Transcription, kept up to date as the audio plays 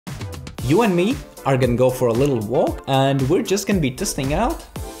You and me are gonna go for a little walk and we're just gonna be testing out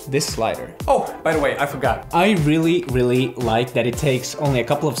this slider. Oh, by the way, I forgot. I really like that it takes only a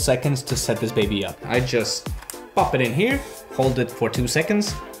couple of seconds to set this baby up. I just pop it in here, hold it for 2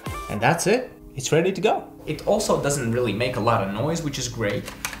 seconds, and that's it. It's ready to go. It also doesn't really make a lot of noise, which is great.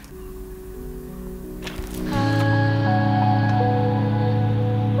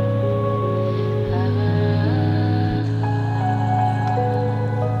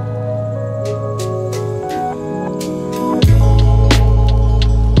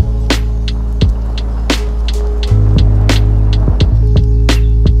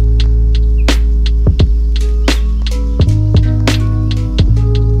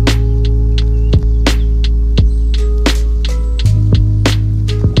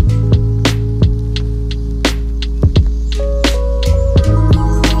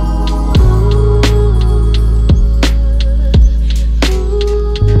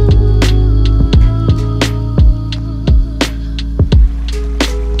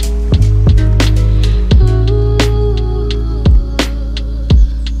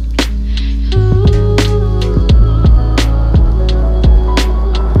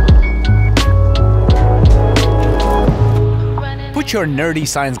 Put your nerdy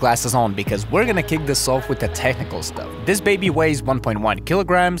science glasses on because we're gonna kick this off with the technical stuff. This baby weighs 1.1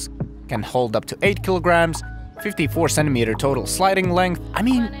 kilograms, can hold up to 8 kilograms, 54 centimeter total sliding length. I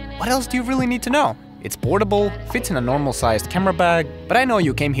mean, what else do you really need to know? It's portable, fits in a normal sized camera bag, but I know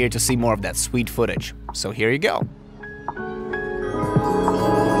you came here to see more of that sweet footage, so here you go.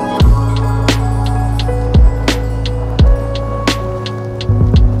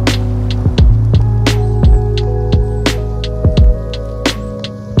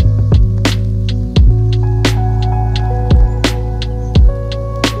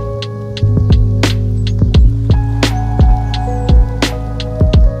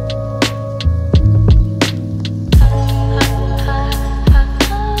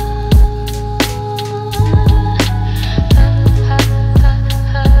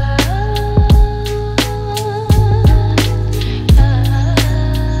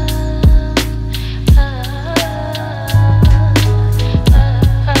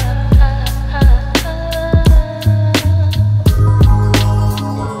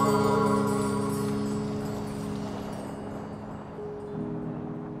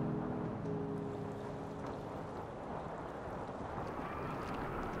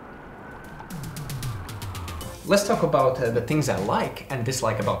 Let's talk about the things I like and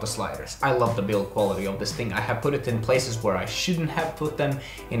dislike about the sliders. I love the build quality of this thing. I have put it in places where I shouldn't have put them,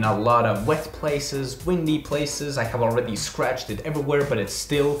 in a lot of wet places, windy places. I have already scratched it everywhere, but it's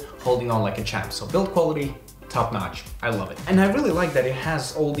still holding on like a champ. So build quality, top notch. I love it. And I really like that it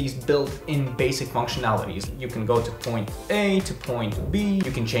has all these built-in basic functionalities. You can go to point A to point B.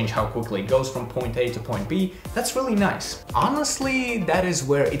 You can change how quickly it goes from point A to point B. That's really nice. Honestly, that is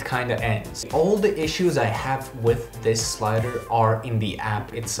where it kind of ends. All the issues I have with this slider are in the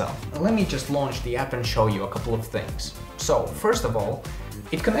app itself. Let me just launch the app and show you a couple of things. So, first of all,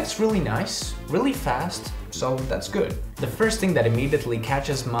 it connects really nice, really fast, so that's good. The first thing that immediately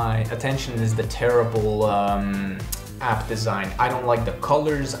catches my attention is the terrible app design. I don't like the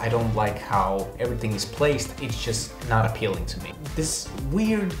colors, I don't like how everything is placed, it's just not appealing to me. This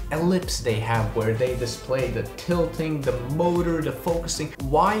weird ellipse they have where they display the tilting, the motor, the focusing.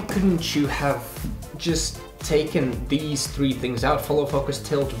 Why couldn't you have just taken these 3 things out, follow, focus,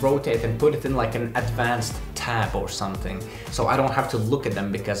 tilt, rotate, and put it in like an advanced tab or something, so I don't have to look at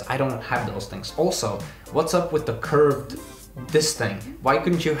them because I don't have those things. Also, what's up with the curved this thing? Why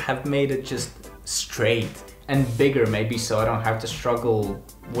couldn't you have made it just straight and bigger maybe, so I don't have to struggle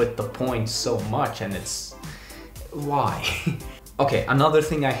with the points so much? And it's... why? Okay, another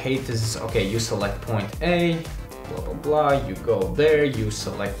thing I hate is, okay, you select point A, blah blah blah, you go there, you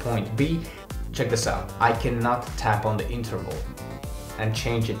select point B. Check this out, I cannot tap on the interval and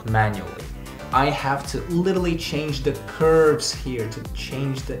change it manually. I have to literally change the curves here to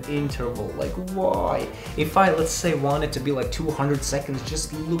change the interval. Like, why? If I, let's say, want it to be like 200 seconds,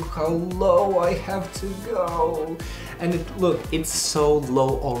 just look how low I have to go. And look, it's so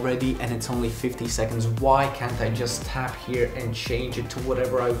low already and it's only 50 seconds. Why can't I just tap here and change it to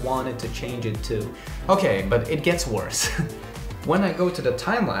whatever I wanted to change it to? Okay, but it gets worse. When I go to the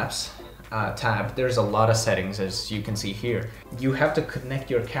time-lapse tab, there's a lot of settings, as you can see here. You have to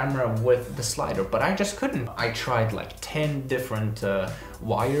connect your camera with the slider, but I just couldn't. I tried like 10 different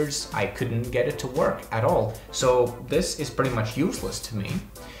wires. I couldn't get it to work at all. So this is pretty much useless to me.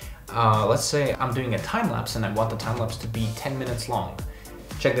 Let's say I'm doing a time-lapse and I want the time-lapse to be 10 minutes long.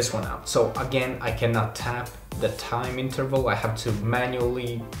 Check this one out. So again, I cannot tap the time interval. I have to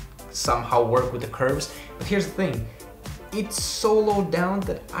manually somehow work with the curves. But here's the thing, it's so low down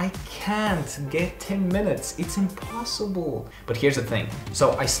that I can't get 10 minutes. It's impossible. But here's the thing,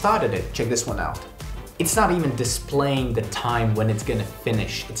 so I started it, check this one out. It's not even displaying the time when it's gonna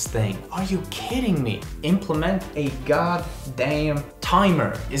finish its thing. Are you kidding me? Implement a goddamn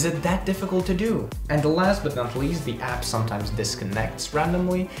timer. Is it that difficult to do? And last but not least, the app sometimes disconnects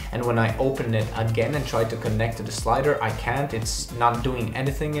randomly, and when I open it again and try to connect to the slider, I can't. It's not doing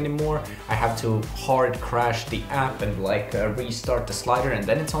anything anymore. I have to hard crash the app and like restart the slider, and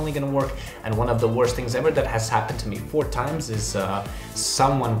then it's only gonna work. And one of the worst things ever that has happened to me 4 times is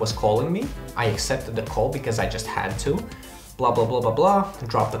someone was calling me. I accepted the call because I just had to. Blah, blah, blah, blah, blah.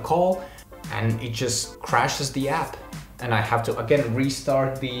 Drop the call, and it just crashes the app. And I have to again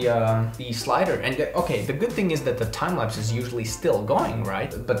restart the slider. And okay, the good thing is that the time lapse is usually still going,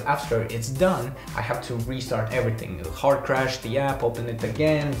 right? But after it's done, I have to restart everything. Hard crash the app, open it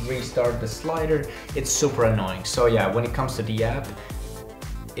again, restart the slider. It's super annoying. So yeah, when it comes to the app,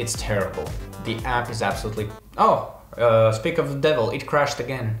 it's terrible. The app is absolutely... Oh, speak of the devil, it crashed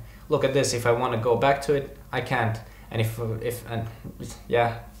again. Look at this, if I want to go back to it, I can't. And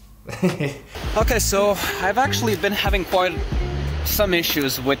yeah. Okay, so I've actually been having quite some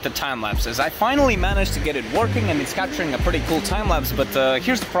issues with the time lapses. I finally managed to get it working and it's capturing a pretty cool time lapse, but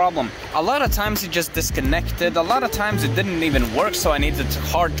here's the problem. A lot of times it just disconnected, a lot of times it didn't even work, so I needed to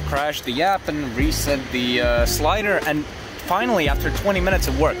hard crash the app and reset the slider, and finally after 20 minutes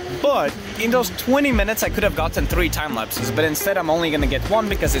it worked. But in those 20 minutes I could have gotten 3 time lapses, but instead I'm only gonna get 1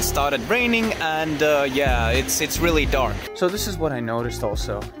 because it started raining, and yeah, it's really dark. So this is what I noticed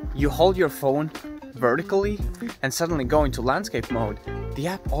also. You hold your phone vertically and suddenly go into landscape mode. The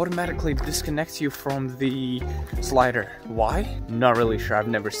app automatically disconnects you from the slider. Why? Not really sure, I've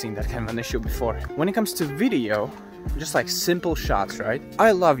never seen that kind of an issue before. When it comes to video, just like simple shots, right?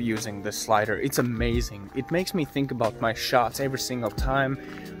 I love using this slider, it's amazing. It makes me think about my shots every single time.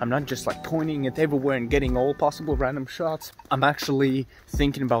 I'm not just like pointing it everywhere and getting all possible random shots. I'm actually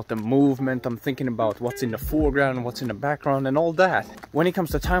thinking about the movement, I'm thinking about what's in the foreground, what's in the background, and all that. When it comes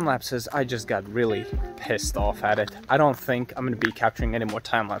to time lapses, I just got really pissed off at it. I don't think I'm gonna be capturing any more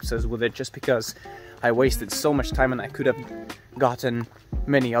time lapses with it, just because I wasted so much time and I could have gotten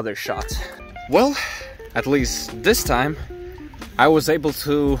many other shots. Well, at least this time, I was able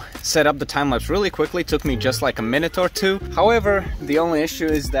to set up the time-lapse really quickly. It took me just like a minute or 2. However, the only issue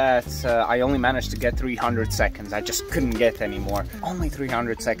is that I only managed to get 300 seconds. I just couldn't get any more. Only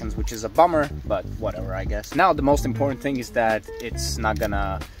 300 seconds, which is a bummer, but whatever, I guess. Now, the most important thing is that it's not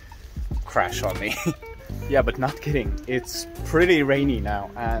gonna crash on me. Yeah, but not kidding. It's pretty rainy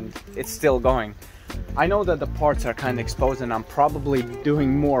now, and it's still going. I know that the parts are kind of exposed and I'm probably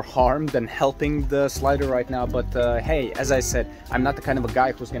doing more harm than helping the slider right now, but hey, as I said, I'm not the kind of a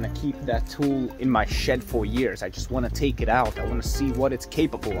guy who's gonna keep that tool in my shed for years. I just want to take it out. I want to see what it's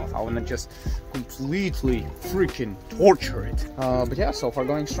capable of. I want to just completely freaking torture it. But yeah, so far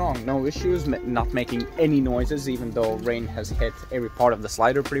going strong. No issues, not making any noises, even though rain has hit every part of the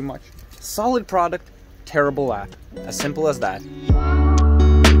slider pretty much. Solid product, terrible app. As simple as that.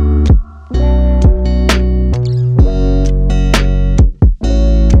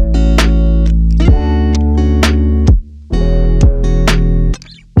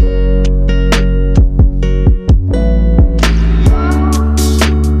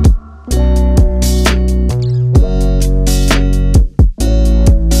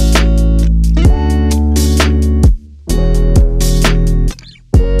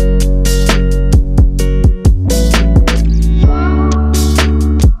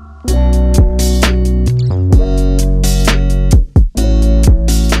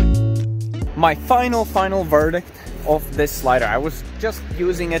 My final verdict of this slider. I was just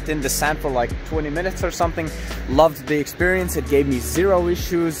using it in the sand for like 20 minutes or something. Loved the experience. It gave me 0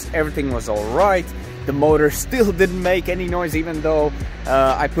 issues. Everything was all right. The motor still didn't make any noise even though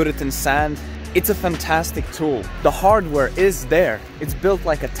I put it in sand. It's a fantastic tool. The hardware is there. It's built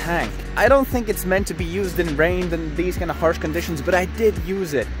like a tank. I don't think it's meant to be used in rain and these kind of harsh conditions, but I did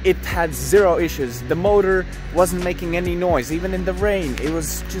use it. It had 0 issues. The motor wasn't making any noise, even in the rain. It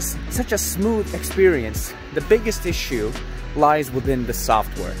was just such a smooth experience. The biggest issue lies within the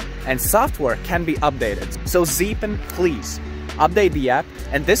software, and software can be updated. So Zeepen, please, update the app,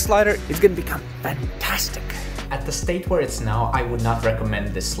 and this slider is gonna become fantastic. At the state where it's now, I would not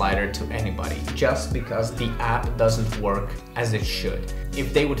recommend this slider to anybody, just because the app doesn't work as it should.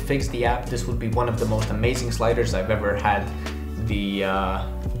 If they would fix the app, this would be one of the most amazing sliders I've ever had the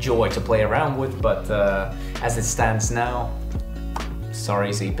joy to play around with, but as it stands now, sorry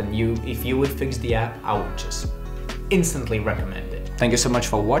Zeepen, if you would fix the app, I would just instantly recommend it. Thank you so much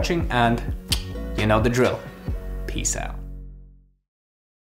for watching, and you know the drill. Peace out.